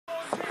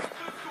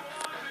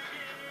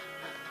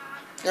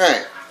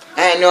Alright,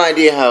 I had no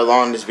idea how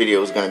long this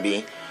video was going to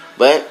be,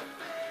 but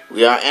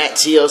we are at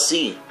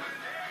TLC.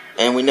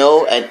 And we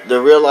know at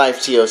the real life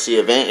TLC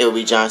event, it will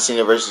be John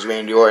Cena versus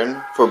Randy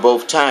Orton for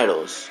both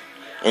titles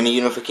in a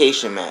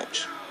unification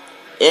match.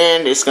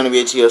 And it's going to be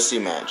a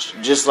TLC match,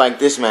 just like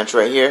this match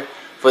right here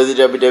for the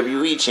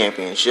WWE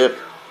Championship.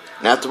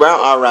 Now,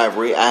 throughout our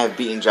rivalry, I have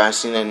beaten John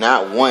Cena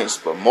not once,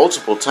 but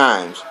multiple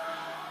times.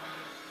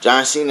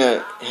 John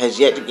Cena has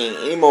yet to gain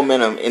any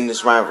momentum in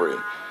this rivalry.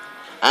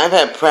 I've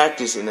had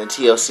practice in a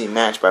TLC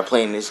match by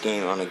playing this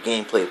game on a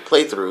gameplay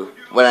playthrough,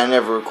 but I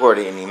never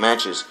recorded any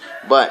matches.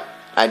 But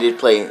I did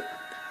play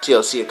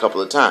TLC a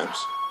couple of times.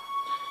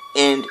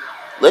 And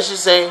let's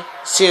just say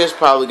Cena's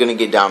probably going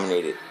to get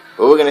dominated.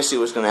 But we're going to see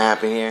what's going to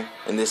happen here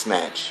in this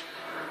match.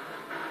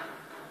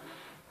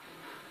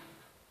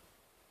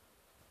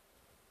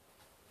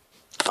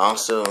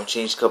 Also,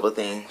 changed a couple of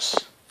things.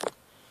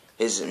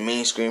 His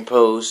main screen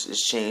pose is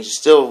changed. It's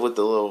still with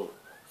the little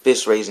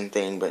fist raising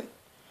thing, but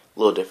a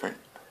little different.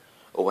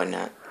 Or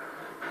whatnot.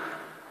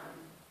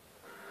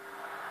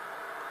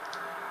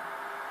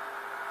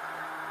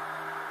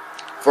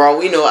 For all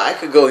we know, I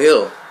could go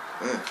heel.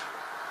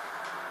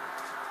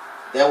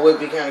 That would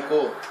be kind of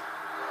cool.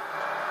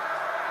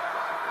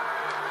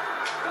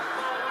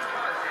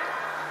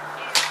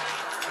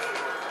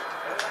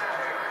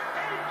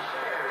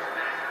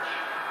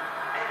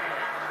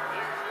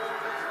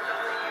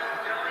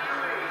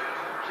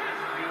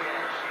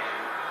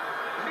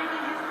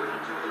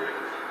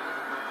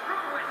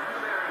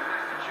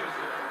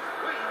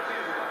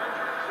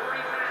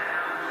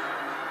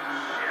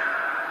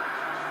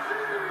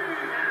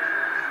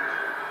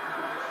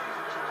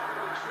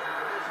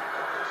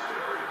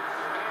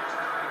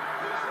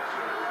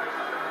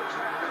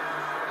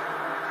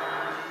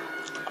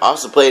 I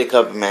also played a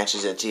couple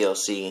matches at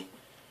TLC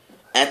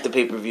at the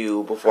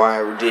pay-per-view before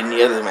I did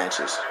any other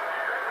matches.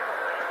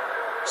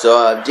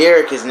 So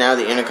Derek is now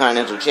the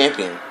Intercontinental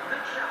Champion.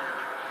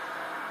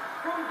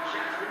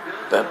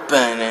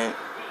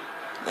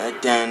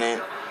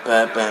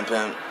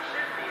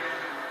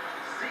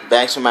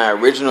 Back to my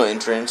original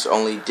entrance,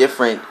 only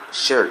different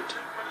shirt.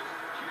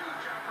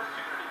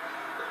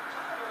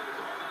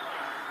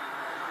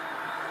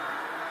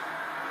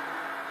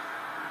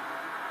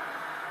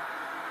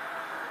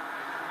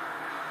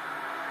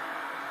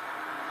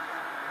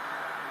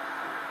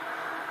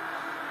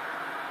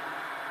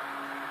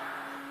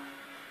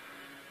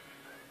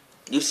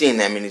 You've seen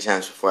that many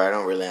times before. I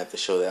don't really have to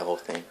show that whole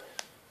thing.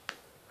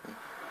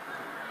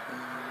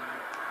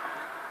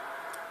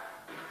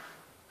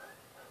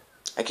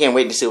 I can't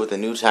wait to see what the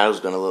new title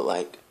is going to look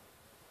like.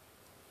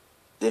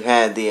 They've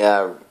had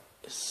the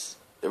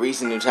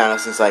recent new title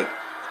since like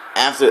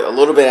a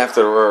little bit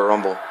after the Royal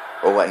Rumble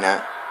or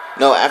whatnot.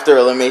 No, after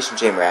Elimination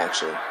Chamber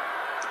actually.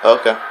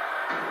 Okay,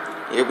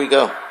 here we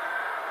go.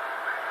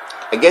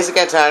 I guess it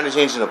got tired of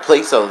changing the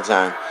place all the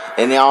time,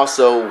 and they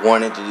also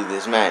wanted to do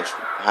this match.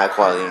 High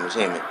quality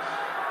entertainment.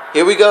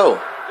 Here we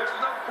go.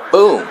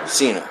 Boom.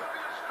 Cena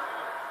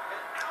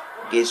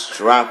gets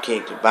drop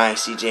kicked by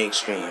CJ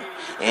Extreme.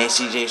 And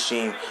CJ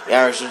Extreme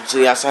Irish to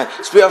the outside.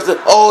 Spear off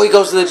the. Oh, he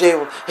goes to the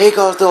table. He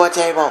goes to a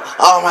table.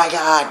 Oh my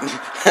god.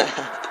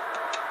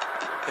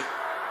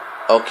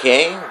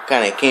 Okay. What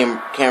kind of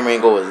camera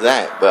angle was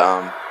that?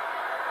 But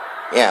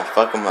yeah,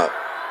 fuck him up.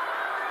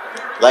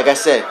 Like I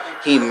said,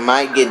 he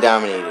might get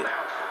dominated.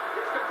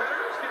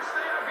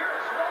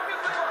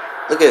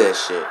 Look at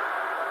this shit.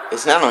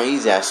 It's not on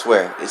easy, I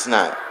swear. It's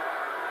not.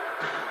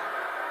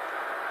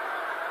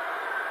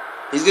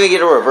 He's going to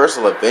get a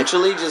reversal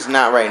eventually, just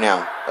not right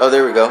now. Oh,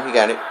 there we go. He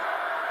got it.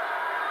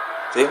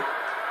 See?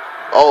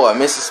 Oh, I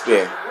missed a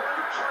spear.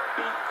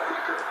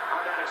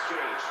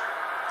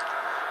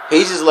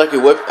 He's just lucky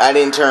I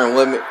didn't turn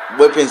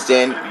weapons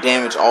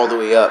damage all the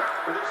way up.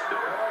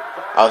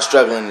 I was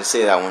struggling to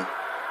say that one.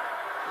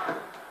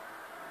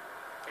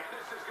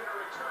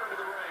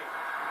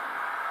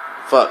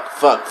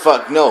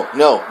 Fuck, no,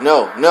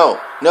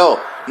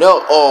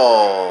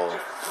 oh,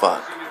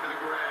 fuck.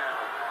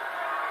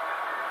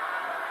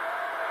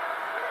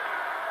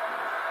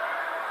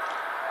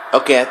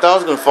 Okay, I thought I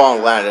was going to fall on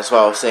the ladder, that's why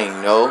I was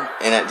saying no,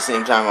 and at the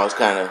same time I was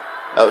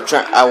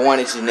I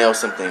wanted to nail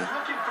something.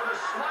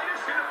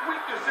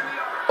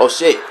 Oh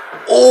shit,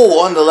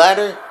 oh, on the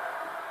ladder?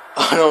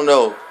 I don't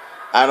know,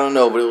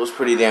 but it was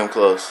pretty damn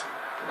close.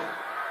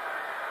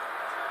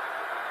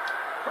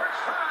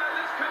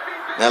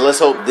 Now let's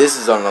hope this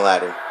is on the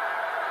ladder.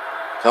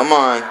 Come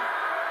on.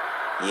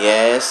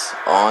 Yes,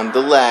 on the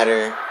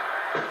ladder.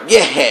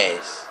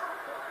 Yes!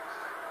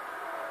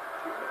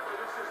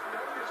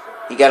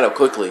 He got up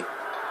quickly.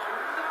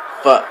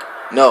 Fuck.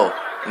 No.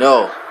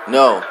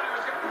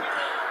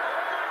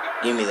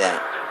 Give me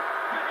that.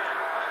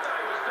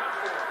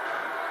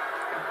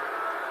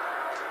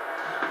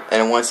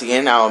 And once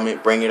again, I'll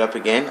bring it up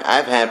again.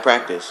 I've had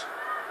practice.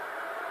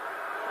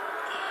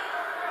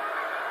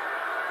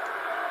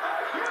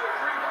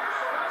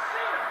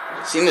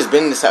 Cena's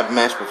been in this type of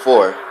match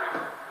before.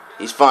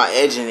 He's fought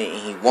Edge in it and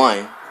he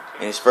won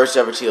in his first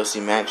ever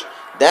TLC match.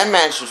 That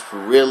match was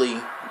really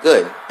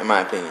good, in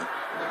my opinion.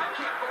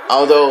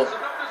 Although,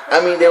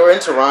 I mean, they were in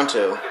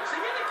Toronto.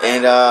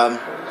 And,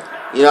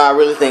 you know, I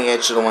really think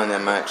Ed should have won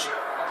that match.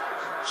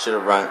 Should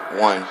have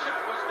won.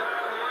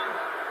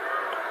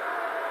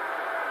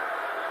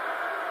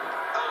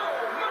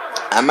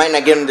 I might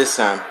not get him this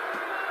time.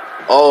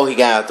 Oh, he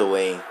got out the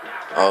way.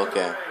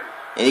 Okay.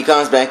 And he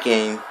comes back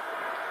in.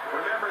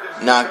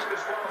 Knocked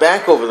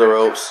back over the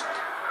ropes.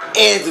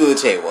 And through the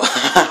table.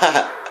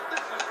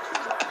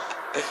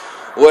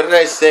 What did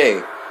I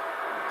say?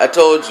 I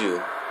told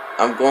you.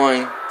 I'm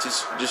going to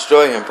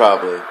destroy him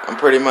probably. I'm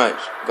pretty much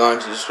going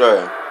to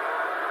destroy him.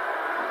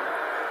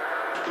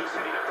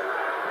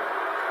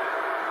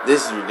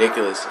 This is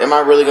ridiculous. Am I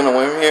really going to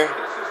win here?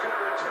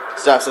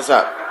 Stop.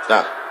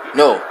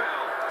 No.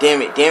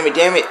 Damn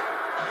it.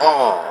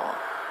 Oh.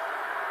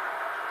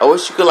 I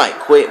wish you could, like,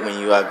 quit when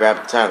you grab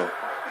the title.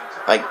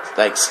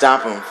 Like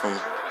stop him from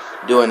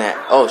doing that.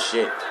 Oh,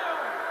 shit.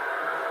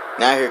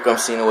 Now here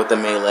comes Cena with the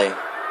melee.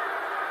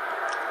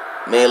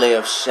 Melee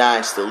of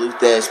shots. The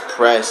Luthez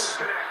press.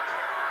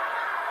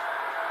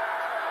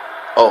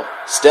 Oh,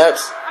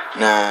 steps?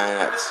 Nah,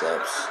 not the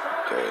steps.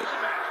 Great.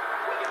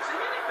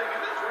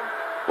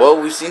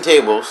 Well, we've seen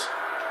tables.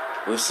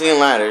 We've seen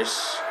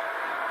ladders.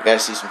 We gotta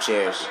see some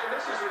chairs.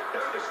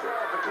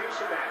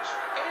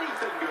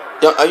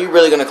 Are you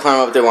really gonna climb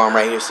up there while I'm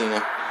right here, Cena?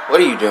 What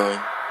are you doing?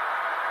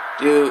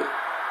 Dude,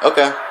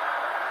 okay.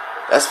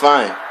 That's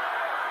fine.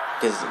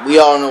 Because we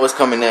all know what's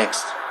coming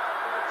next.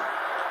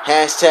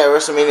 Hashtag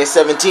WrestleMania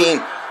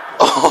 17.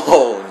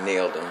 Oh,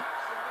 nailed him.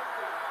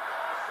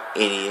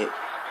 Idiot.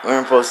 We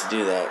weren't supposed to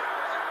do that.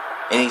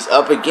 And he's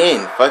up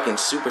again. Fucking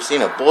Super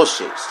Cena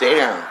bullshit. Stay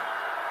down.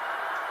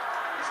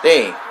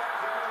 Stay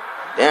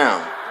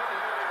down.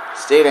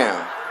 Stay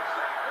down.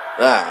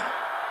 Ah.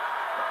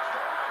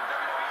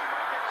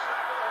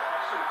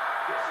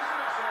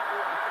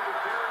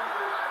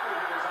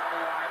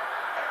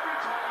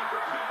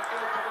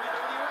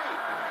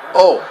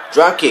 Oh,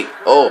 drop kick.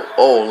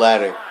 Oh,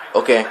 ladder.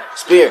 Okay,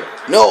 spear.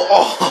 No.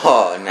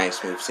 Oh,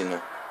 nice move,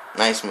 Cena.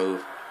 Nice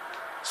move.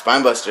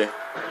 Spine buster.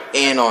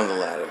 And on the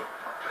ladder.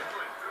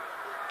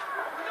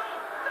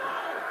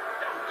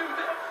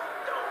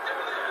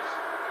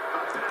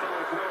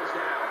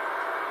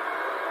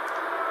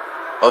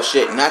 Oh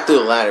shit, not through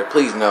the ladder.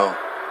 Please no.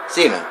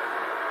 Cena.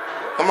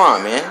 Come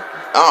on, man.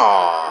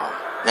 Oh,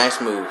 nice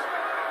move.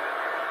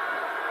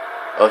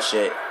 Oh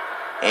shit.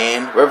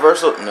 And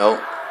reversal. No.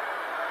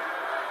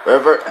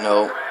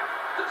 No.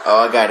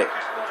 Oh, I got it.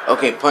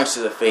 Okay, punch to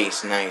the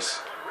face. Nice.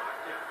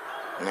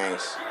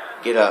 Nice.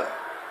 Get up.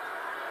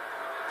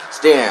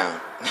 Stay down.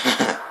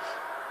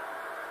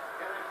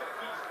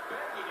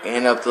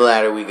 And up the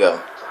ladder we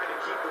go.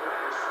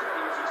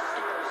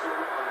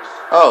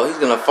 Oh, he's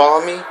gonna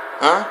follow me?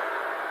 Huh?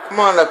 Come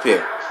on up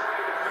here.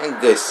 And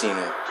good,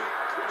 Cena.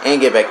 And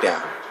get back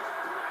down.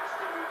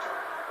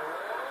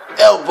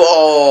 Elbow!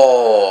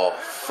 Oh,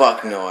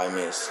 fuck no, I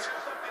missed.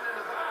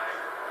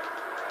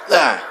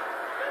 Ah.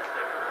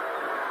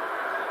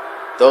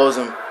 Throws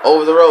him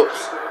over the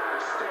ropes.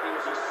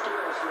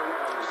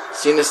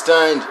 Cena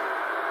stunned.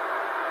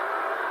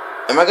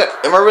 Am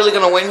I really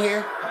gonna win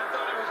here?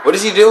 What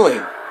is he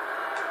doing?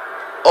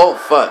 Oh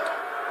fuck.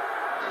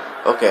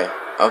 Okay.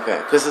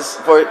 Because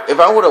if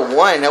I would have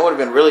won, that would have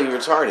been really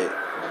retarded.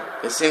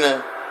 Because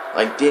Cena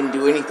didn't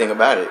do anything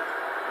about it.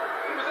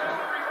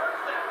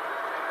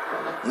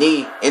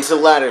 Knee into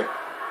the ladder.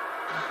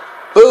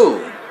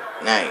 Boom.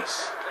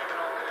 Nice.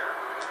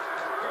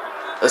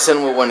 Let's send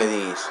him with one of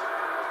these.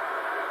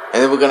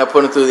 And then we're going to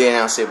put him through the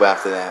announce table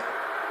after that.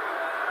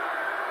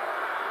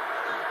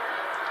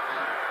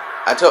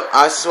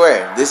 I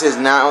swear, this is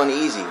not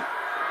uneasy.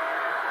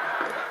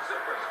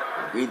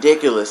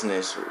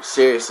 Ridiculousness.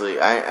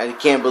 Seriously. I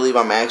can't believe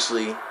I'm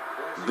actually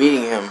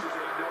beating him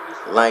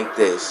like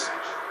this.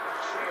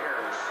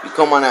 You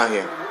come on out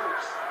here.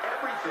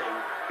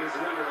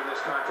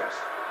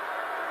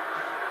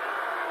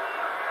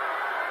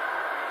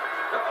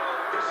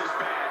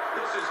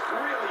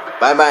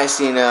 Bye-bye,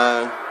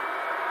 Cena.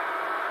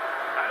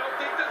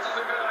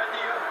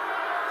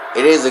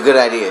 It is a good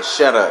idea.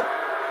 Shut up.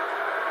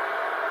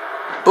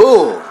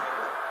 Boom.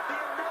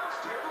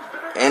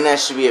 And that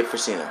should be it for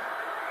Cena.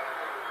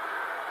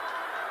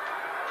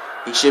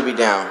 He should be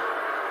down.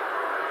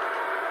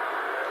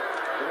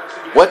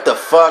 What the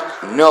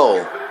fuck?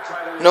 No.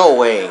 No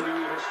way.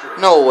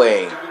 No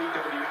way.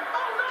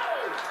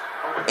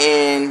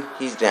 And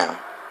he's down.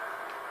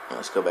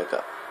 Let's go back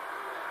up.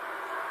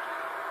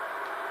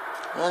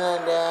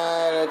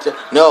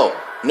 No.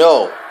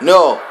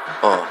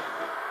 Oh.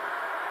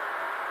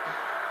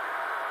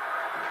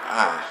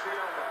 Ah.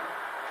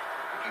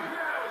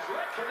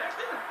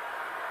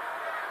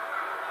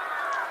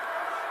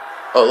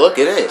 Oh, look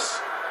at this.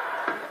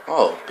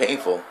 Oh,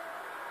 painful.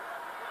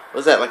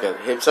 Was that like a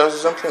hip toss or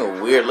something?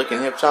 A weird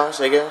looking hip toss,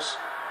 I guess.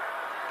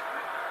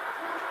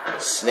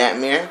 Snap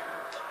mirror.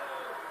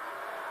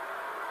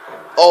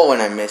 Oh,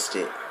 and I missed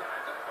it.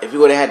 If he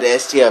would have had the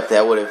STF,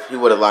 he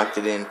would have locked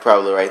it in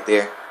probably right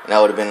there, and that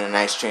would have been a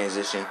nice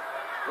transition.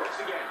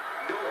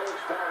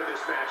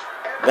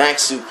 Back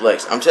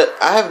suplex.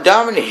 I have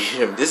dominated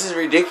him. This is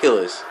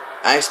ridiculous.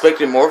 I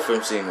expected more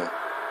from Cena.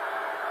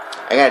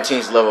 I gotta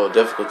change the level of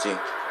difficulty.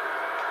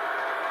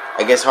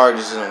 I guess hard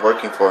just isn't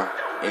working for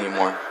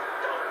anymore.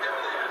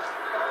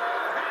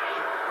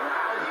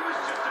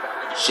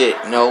 Shit,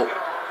 no.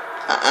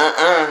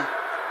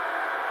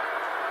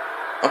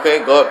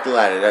 Okay, go up the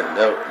ladder.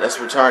 That's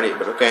retarded,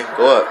 but okay,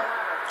 go up.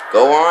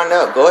 Go on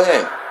up. Go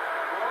ahead.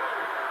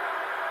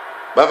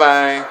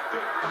 Bye-bye.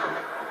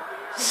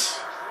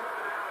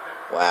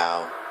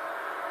 Wow.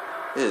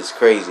 This is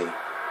crazy.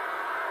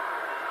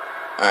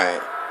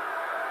 Alright.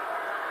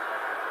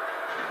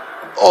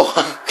 Oh.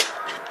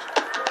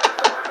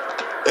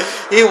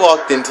 He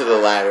walked into the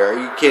ladder. Are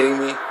you kidding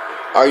me?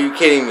 Are you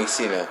kidding me,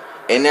 Cena?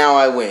 And now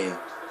I win.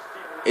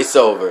 It's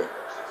over.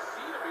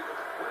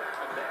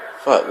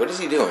 Fuck, what is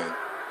he doing?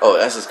 Oh,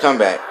 that's his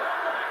comeback.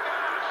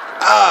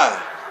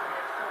 Ah!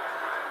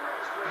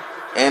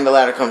 And the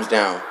ladder comes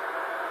down.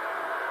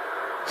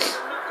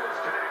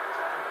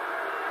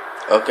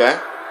 Okay.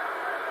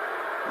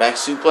 Back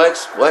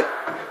suplex? What?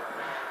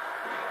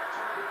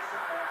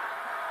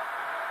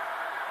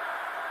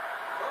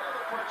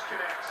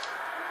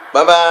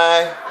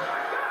 Bye-bye.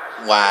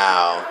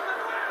 Wow.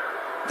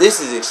 This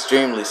is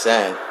extremely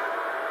sad.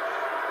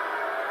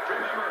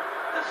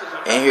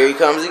 And here he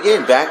comes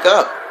again, back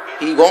up.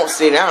 He won't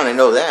stay down, I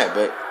know that,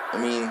 but,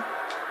 I mean,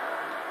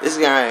 this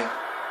guy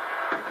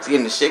is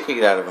getting the shit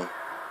kicked out of him.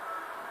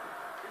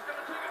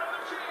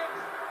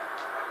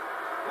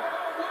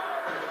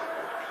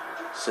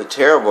 It's a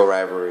terrible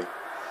rivalry.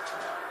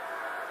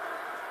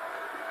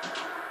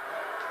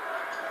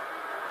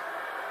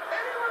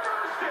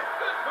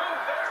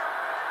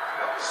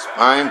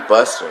 Spine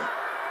buster.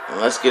 And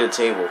let's get a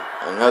table.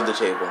 Another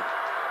table.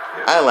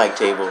 I like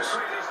tables.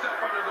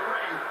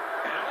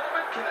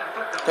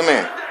 Come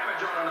here.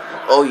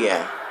 Oh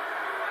yeah.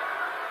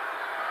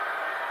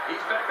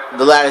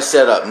 The ladder's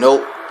set up.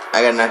 Nope.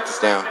 I gotta knock this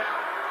down.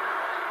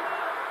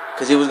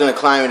 Because he was gonna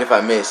climb it if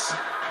I missed.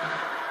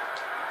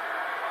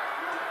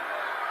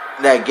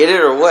 Did I get it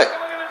or what?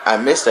 I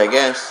missed, I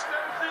guess.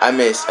 I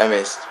missed.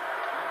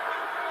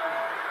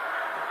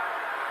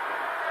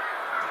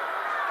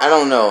 I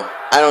don't know.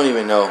 I don't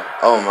even know.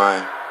 Oh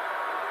my.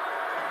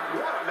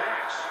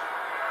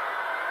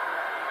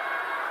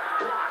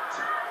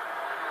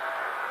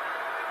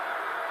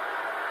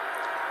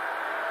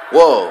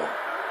 Whoa.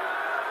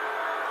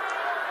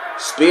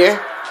 Spear?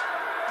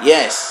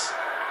 Yes.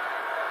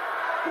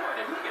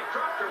 Did he get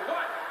dropped or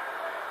what?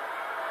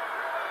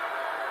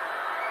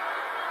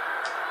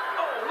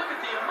 Oh, look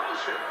at the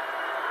emotion.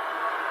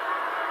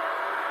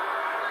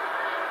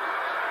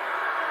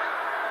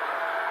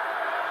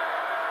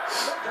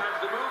 Sometimes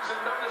the moves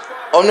and no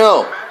disqualification. Oh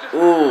no.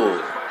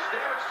 Ooh.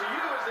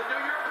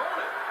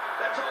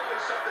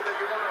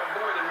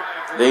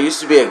 There used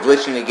to be a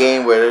glitch in the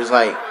game where there's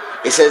like,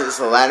 it says it's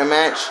a ladder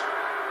match,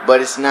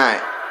 but it's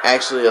not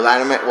actually a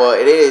ladder match. Well,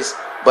 it is,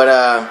 but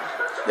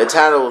the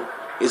title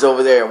is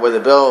over there where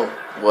the bell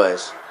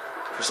was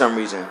for some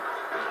reason.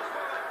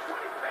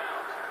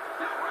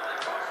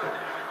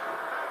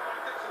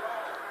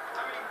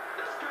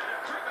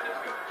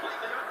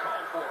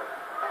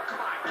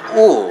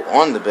 Ooh,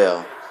 on the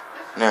bell.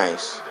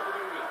 Nice.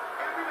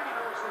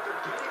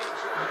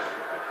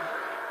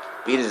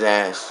 Beat his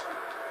ass.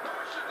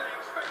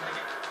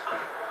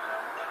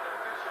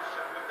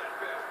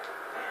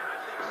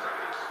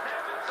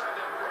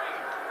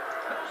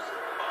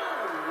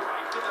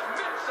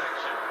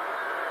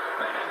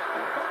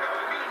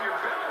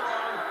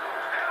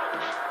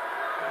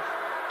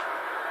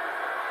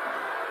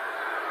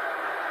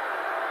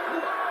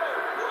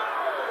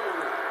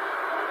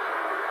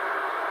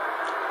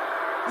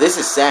 This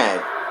is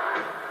sad.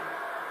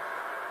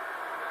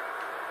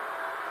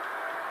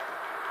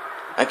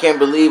 I can't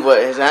believe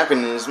what has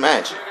happened in this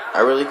match. I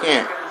really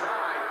can't.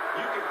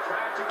 You can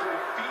practically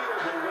feel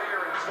the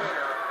wear and tear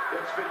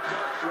that's been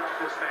done throughout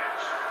this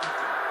match.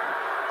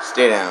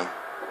 Stay down.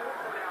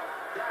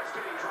 That's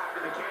getting dropped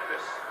in the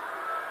canvas.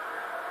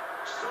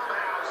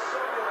 Somehow,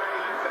 someway,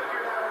 you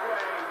figured out a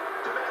way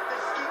to make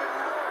this even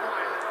more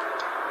violent.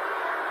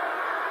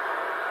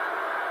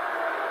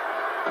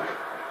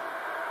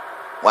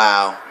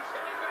 Wow.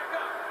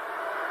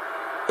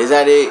 Is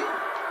that it?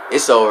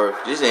 It's over.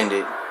 Just end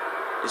it.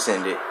 Just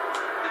end it.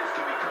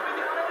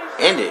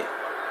 End it.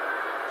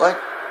 What?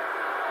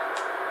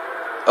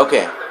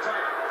 Okay.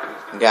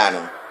 Got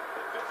him.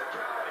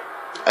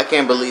 I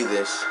can't believe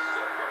this.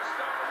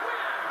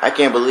 I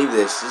can't believe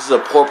this. This is a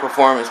poor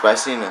performance by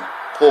Cena.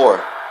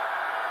 Poor.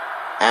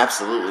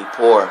 Absolutely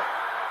poor.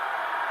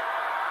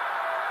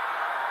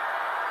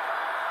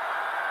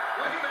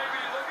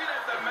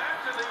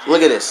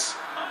 Look at this.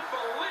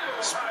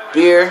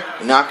 Spear,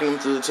 knocking him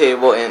through the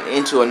table and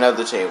into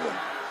another table.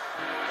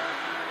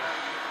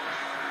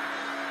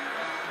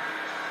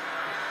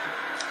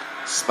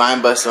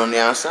 Spine buster on the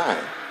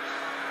outside.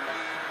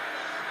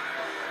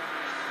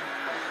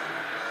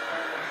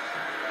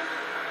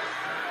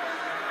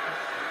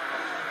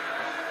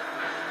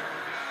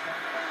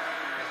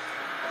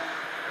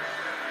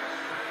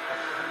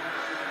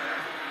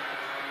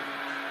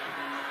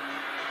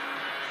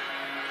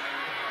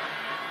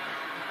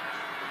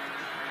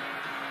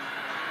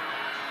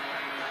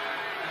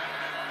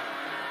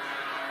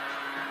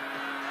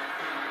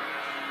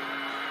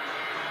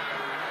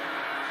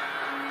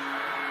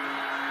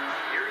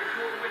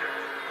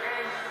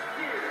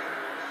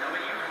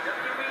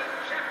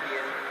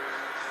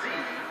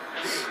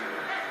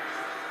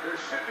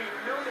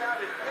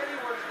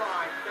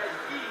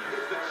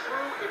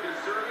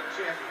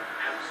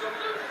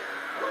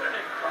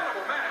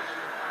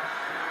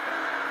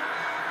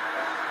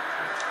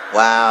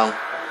 Wow.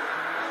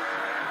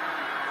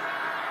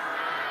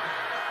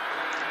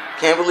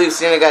 Can't believe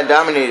Cena got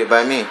dominated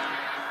by me.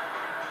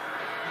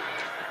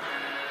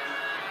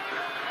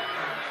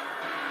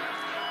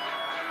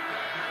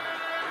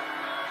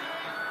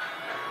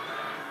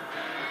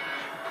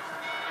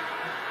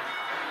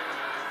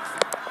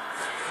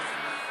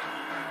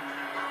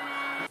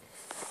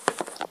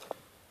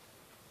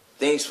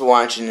 Thanks for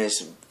watching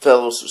this,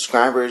 fellow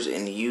subscribers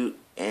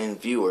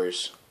and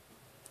viewers.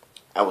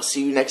 I will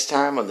see you next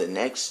time on the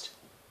next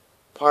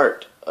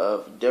part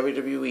of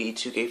WWE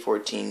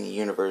 2K14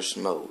 Universe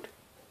Mode.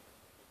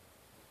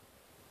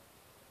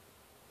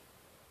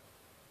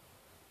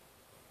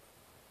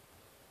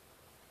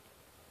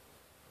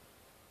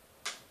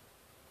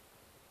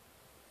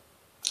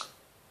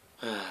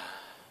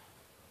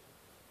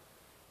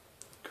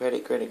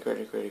 Credit.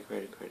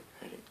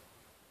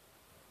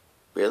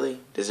 Really?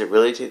 Does it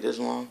really take this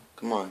long?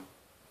 Come on.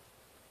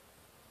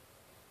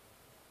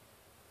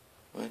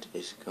 What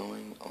is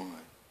going on?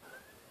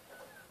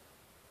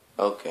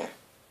 Okay.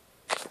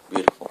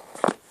 Beautiful.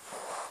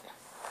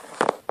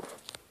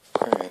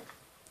 Alright.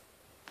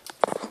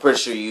 I'm pretty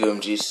sure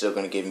UMG is still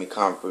gonna give me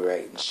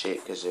copyright and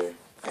shit because they're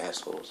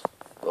assholes.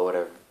 But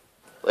whatever.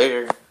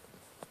 Later.